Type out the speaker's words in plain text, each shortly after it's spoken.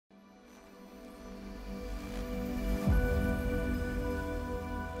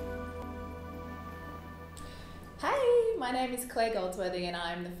My name is Claire Goldsworthy and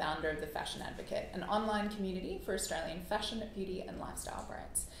I'm the founder of The Fashion Advocate, an online community for Australian fashion, beauty and lifestyle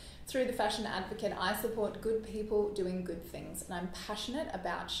brands. Through The Fashion Advocate, I support good people doing good things and I'm passionate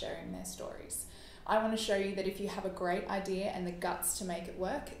about sharing their stories. I want to show you that if you have a great idea and the guts to make it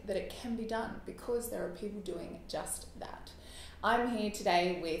work, that it can be done because there are people doing just that. I'm here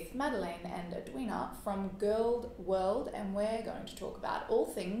today with Madeleine and Edwina from Girledworld and we're going to talk about all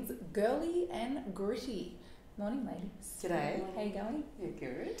things girly and gritty. Morning, ladies. G'day. How you going? Yeah,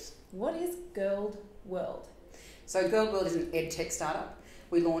 good. What is Girledworld? So Girledworld is an ed tech startup.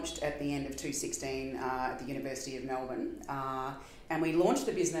 We launched at the end of 2016 at the University of Melbourne. And we launched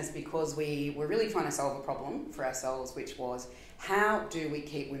the business because we were really trying to solve a problem for ourselves, which was how do we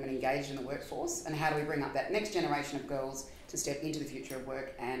keep women engaged in the workforce and how do we bring up that next generation of girls to step into the future of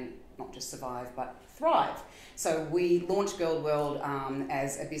work and not just survive but thrive. So we launched Girledworld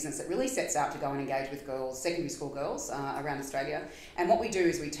as a business that really sets out to go and engage with girls, secondary school girls around Australia. And what we do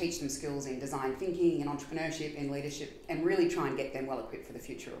is we teach them skills in design thinking, in entrepreneurship, in leadership, and really try and get them well equipped for the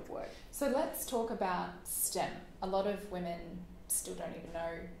future of work. So let's talk about STEM. A lot of women still don't even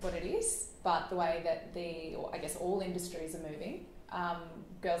know what it is, but the way that I guess all industries are moving,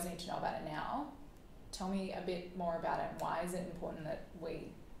 girls need to know about it now. Tell me a bit more about it and why is it important that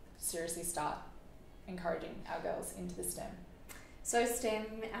we seriously start encouraging our girls into the STEM? So STEM,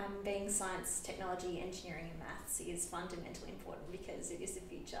 being science, technology, engineering and maths, is fundamentally important because it is the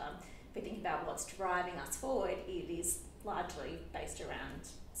future. If we think about what's driving us forward, it is largely based around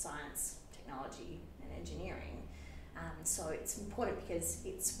science, technology and engineering. So it's important because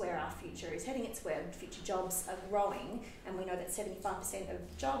it's where our future is heading, it's where future jobs are growing, and we know that 75%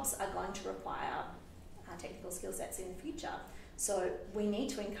 of jobs are going to require technical skill sets in the future. So we need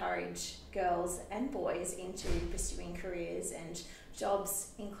to encourage girls and boys into pursuing careers and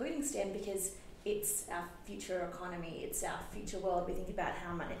jobs, including STEM, because it's our future economy, it's our future world. We think about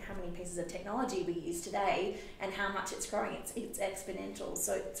how many pieces of technology we use today and how much it's growing. It's exponential.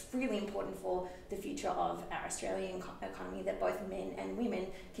 So it's really important for the future of our Australian economy that both men and women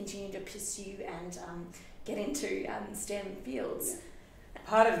continue to pursue and get into STEM fields. Yeah.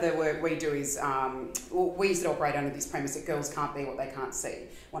 Part of the work we do is, we used to operate under this premise that girls can't be what they can't see.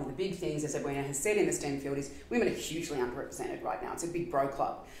 One of the big things, as Edwina has said in the STEM field, is women are hugely underrepresented right now. It's a big bro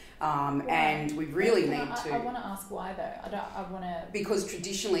club. And we really need to... I want to ask why though. Because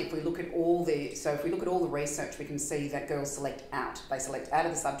traditionally, if we look at all the research, we can see that girls select out. They select out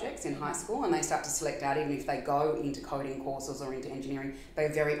of the subjects in high school and they start to select out even if they go into coding courses or into engineering.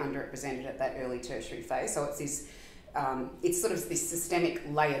 They're very underrepresented at that early tertiary phase. So it's this... it's sort of this systemic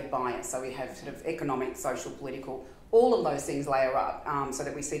layered bias. So we have sort of economic, social, political, all of those things layer up so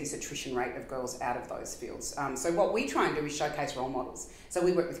that we see this attrition rate of girls out of those fields. So what we try and do is showcase role models. So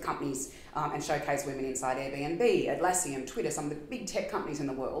we work with companies and showcase women inside Airbnb, Atlassian, Twitter, some of the big tech companies in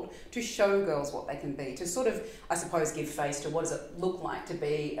the world, to show girls what they can be, to sort of, I suppose, give face to what does it look like to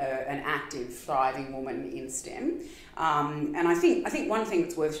be an active, thriving woman in STEM. And I think one thing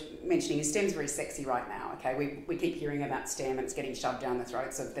that's worth mentioning is STEM's very sexy right now. Okay, we keep hearing about STEM and it's getting shoved down the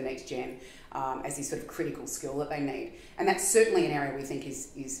throats of the next gen as this sort of critical skill that they need, and that's certainly an area we think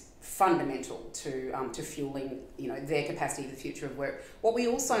is fundamental to fueling their capacity for the future of work. What we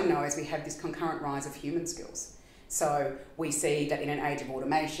also know is we have this concurrent rise of human skills. So we see that in an age of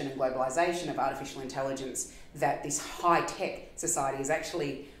automation and globalisation of artificial intelligence, that this high-tech society is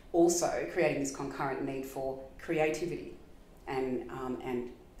actually also creating this concurrent need for creativity and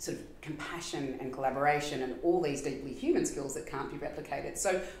sort of compassion and collaboration and all these deeply human skills that can't be replicated.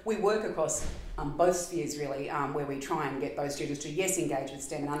 So we work across both spheres really, where we try and get those students to, yes, engage with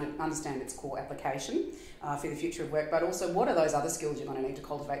STEM and understand its core application for the future of work, but also what are those other skills you're going to need to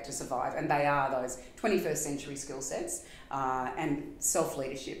cultivate to survive? And they are those 21st century skill sets and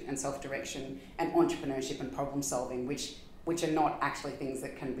self-leadership and self-direction and entrepreneurship and problem solving, which are not actually things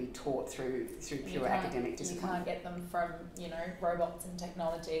that can be taught through pure academic discipline. You can't get them from, robots and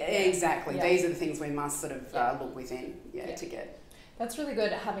technology. Exactly. Yeah. These are the things we must sort of look within to get. That's really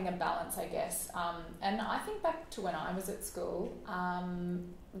good, having a balance, I guess. And I think back to when I was at school,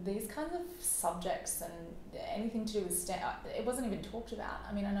 these kinds of subjects and anything to do with STEM, it wasn't even talked about.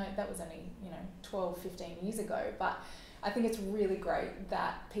 I mean, I know that was only, 12, 15 years ago, but I think it's really great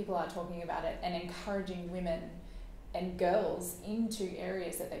that people are talking about it and encouraging women and girls into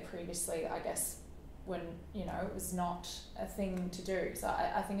areas that they previously, I guess, when, it was not a thing to do. So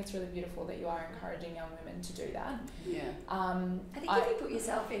I think it's really beautiful that you are encouraging young women to do that. Yeah. I think if you put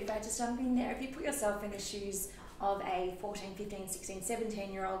yourself, if I just jump in there, if you put yourself in the shoes of a 14, 15, 16,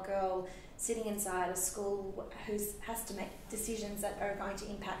 17-year-old girl sitting inside a school who has to make decisions that are going to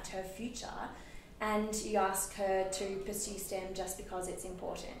impact her future, and you ask her to pursue STEM just because it's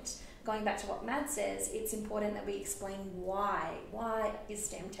important. Going back to what Mad says, it's important that we explain why. Why is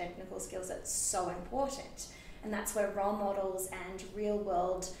STEM technical skills that's so important? And that's where role models and real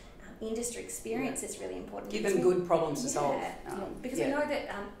world industry experience is really important. Give them good problems to solve. Because we know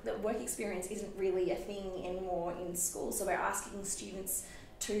that work experience isn't really a thing anymore in school, so we're asking students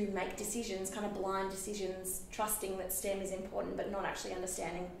to make decisions, kind of blind decisions, trusting that STEM is important but not actually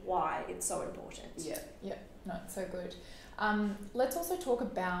understanding why it's so important. Yeah, no, it's so good. Let's also talk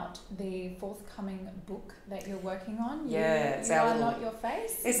about the forthcoming book that you're working on. You Are Not Your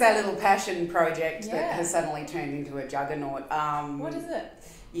Face. It's that little passion project that has suddenly turned into a juggernaut. What is it?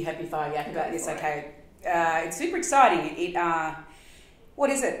 You happy fire yak about this? Okay. It's super exciting. What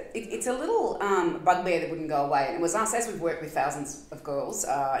is it? It's a little bugbear that wouldn't go away. And it was us, as we've worked with thousands of girls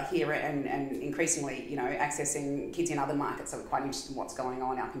here and increasingly, accessing kids in other markets, so we're quite interested in what's going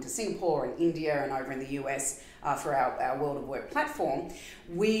on up into Singapore and India and over in the US for our World of Work platform.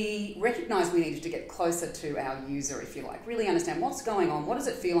 We recognised we needed to get closer to our user, if you like, really understand what's going on, what does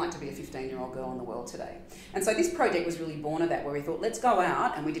it feel like to be a 15-year-old girl in the world today. And so this project was really born of that, where we thought, let's go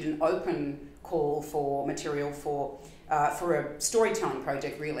out, and we did an open call for material for a storytelling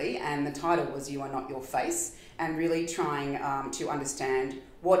project, really, and the title was You Are Not Your Face, and really trying to understand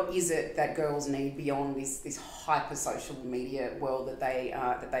what is it that girls need beyond this hyper social media world that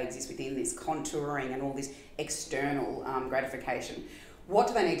they exist within, this contouring and all this external gratification. What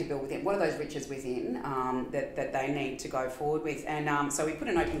do they need to build within? What are those riches within that they need to go forward with? And so we put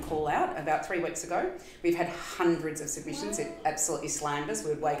an open call out about 3 weeks ago. We've had hundreds of submissions. It absolutely slammed us.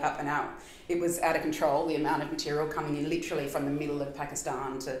 We'd wake up and it was out of control, the amount of material coming in literally from the middle of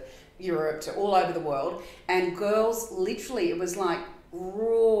Pakistan to Europe to all over the world. And girls, literally, it was like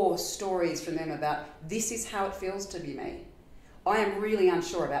raw stories from them about, this is how it feels to be me. I am really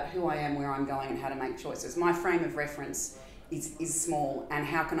unsure about who I am, where I'm going, and how to make choices. My frame of reference is small, and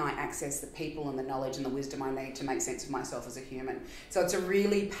how can I access the people and the knowledge and the wisdom I need to make sense of myself as a human? So it's a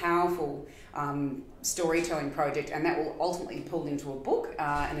really powerful storytelling project, and that will ultimately be pulled into a book,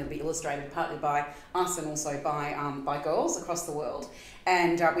 and it'll be illustrated partly by us and also by girls across the world.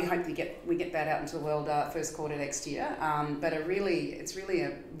 And we hope we get that out into the world first quarter next year. But it's really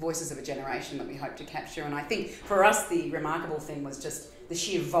a voices of a generation that we hope to capture. And I think for us the remarkable thing was just the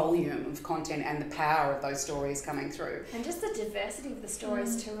sheer volume of content and the power of those stories coming through. And just the diversity of the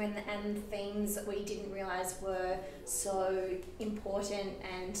stories too, and themes that we didn't realise were so important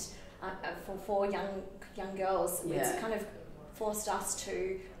and for young girls. It's kind of forced us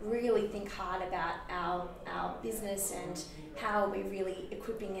to really think hard about our business and how we're really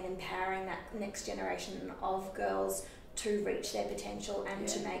equipping and empowering that next generation of girls to reach their potential and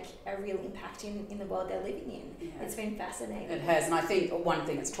to make a real impact in the world they're living in. Yeah. It's been fascinating. It has, and I think one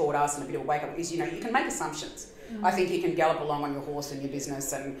thing it's taught us and a bit of a wake up is, you can make assumptions. I think you can gallop along on your horse in your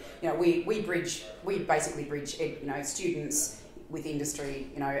business, and we basically bridge students with industry,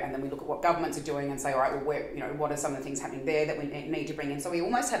 and then we look at what governments are doing and say, all right, well, what are some of the things happening there that we need to bring in? So we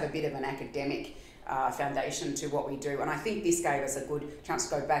almost have a bit of an academic foundation to what we do, and I think this gave us a good chance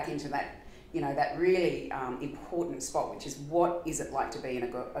to go back into that, that really important spot, which is what is it like to be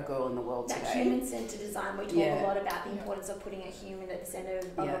a girl in the world today? That human-centred design. We talk a lot about the importance of putting a human at the centre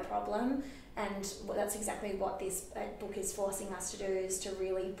of a problem, and that's exactly what this book is forcing us to do, is to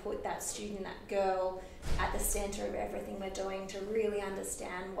really put that student, that girl, at the centre of everything we're doing, to really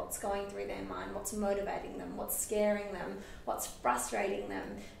understand what's going through their mind, what's motivating them, what's scaring them, what's frustrating them,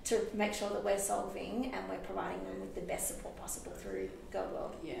 to make sure that we're solving and we're providing them with the best support possible through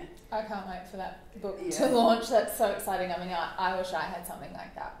Girledworld. Yeah. I can't wait for that book to launch. That's so exciting. I mean, I wish I had something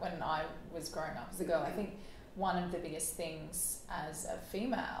like that when I was growing up as a girl. I think one of the biggest things as a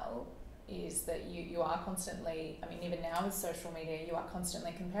female is that you are constantly, I mean, even now with social media, you are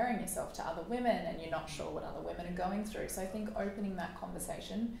constantly comparing yourself to other women, and you're not sure what other women are going through. So I think opening that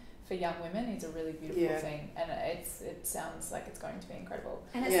conversation for young women is a really beautiful thing, and it sounds like it's going to be incredible.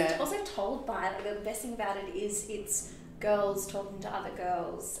 And it's also told by, the best thing about it is it's girls talking to other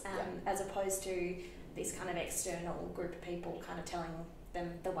girls, as opposed to this kind of external group of people kind of telling them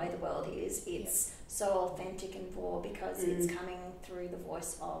the way the world is. It's so authentic and raw because it's coming through the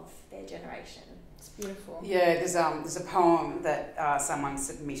voice of their generation. It's beautiful. Yeah, there's a poem that someone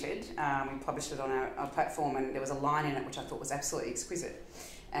submitted. We published it on our platform, and there was a line in it which I thought was absolutely exquisite.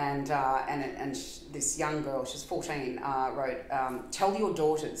 And this young girl, she's 14, wrote, "Tell your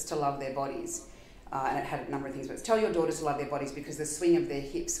daughters to love their bodies." And it had a number of things, but it's, "Tell your daughters to love their bodies because the swing of their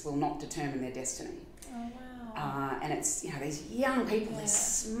hips will not determine their destiny." Oh, wow. And it's, you know, these young people, they're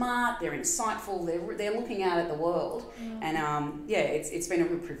smart, they're insightful, they're looking out at the world. And it's been a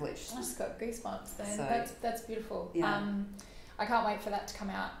real privilege. I just got goosebumps then. So, That's beautiful. Yeah. I can't wait for that to come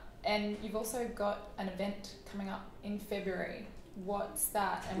out. And you've also got an event coming up in February. What's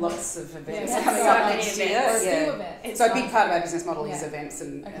that? And lots of events Yeah, coming so up many next year. events. Or a few Yeah. events. So a big part of our business model is Yeah. events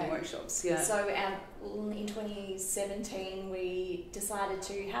and workshops. Yeah. So in 2017 we decided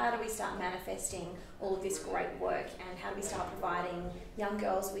to, how do we start manifesting all of this great work, and how do we start providing young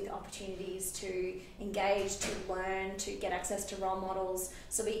girls with opportunities to engage, to learn, to get access to role models.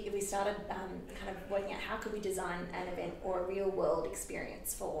 So we started kind of working out how could we design an event or a real world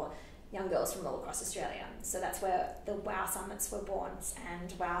experience for young girls from all across Australia. So that's where the WOW Summits were born,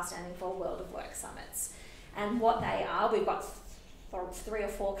 and WOW standing for World of Work Summits. And what they are, we've got 3 or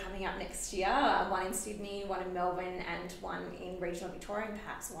 4 coming up next year, one in Sydney, one in Melbourne, and one in regional Victoria, and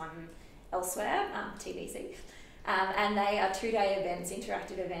perhaps one elsewhere, TBC. And they are 2-day events,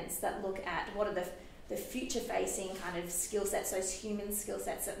 interactive events that look at what are the future-facing kind of skill sets, those human skill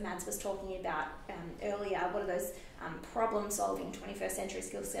sets that Mads was talking about earlier. What are those problem-solving 21st century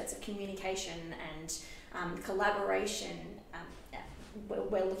skill sets of communication and collaboration?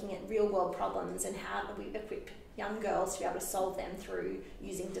 We're looking at real-world problems and how do we equip young girls to be able to solve them through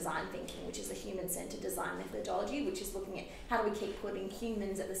using design thinking, which is a human-centered design methodology, which is looking at how do we keep putting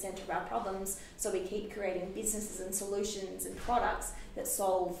humans at the center of our problems, so we keep creating businesses and solutions and products that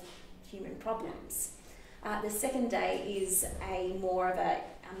solve human problems. The second day is more of a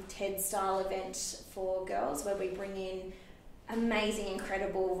TED-style event for girls, where we bring in amazing,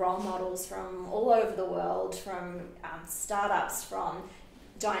 incredible role models from all over the world, from startups, from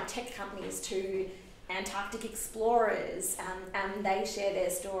giant tech companies to Antarctic explorers, and they share their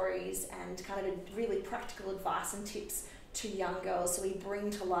stories and kind of really practical advice and tips to young girls. So we bring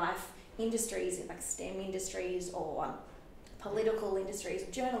to life industries like STEM industries or political industries,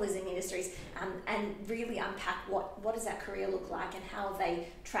 journalism industries, and really unpack what does that career look like and how have they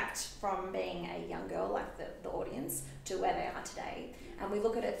tracked from being a young girl like the audience to where they are today. And we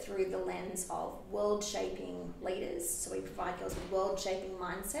look at it through the lens of world-shaping leaders. So we provide girls with world-shaping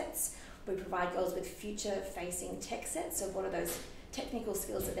mindsets. We provide girls with future-facing tech sets. So what are those technical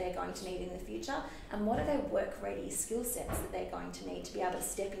skills that they're going to need in the future? And what are their work-ready skill sets that they're going to need to be able to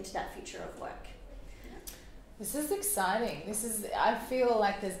step into that future of work? This is exciting. I feel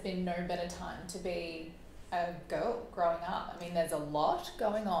like there's been no better time to be a girl growing up. I mean, there's a lot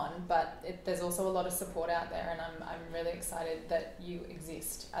going on, but there's also a lot of support out there, and I'm really excited that you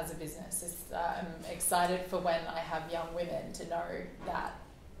exist as a business. I'm excited for when I have young women to know that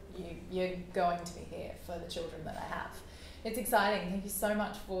you're going to be here for the children that I have. It's exciting. Thank you so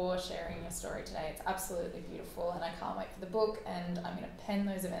much for sharing your story today. It's absolutely beautiful, and I can't wait for the book, and I'm going to pen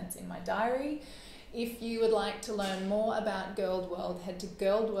those events in my diary. If you would like to learn more about Girledworld, head to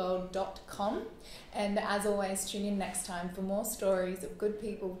girledworld.com. And as always, tune in next time for more stories of good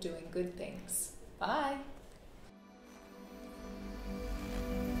people doing good things. Bye.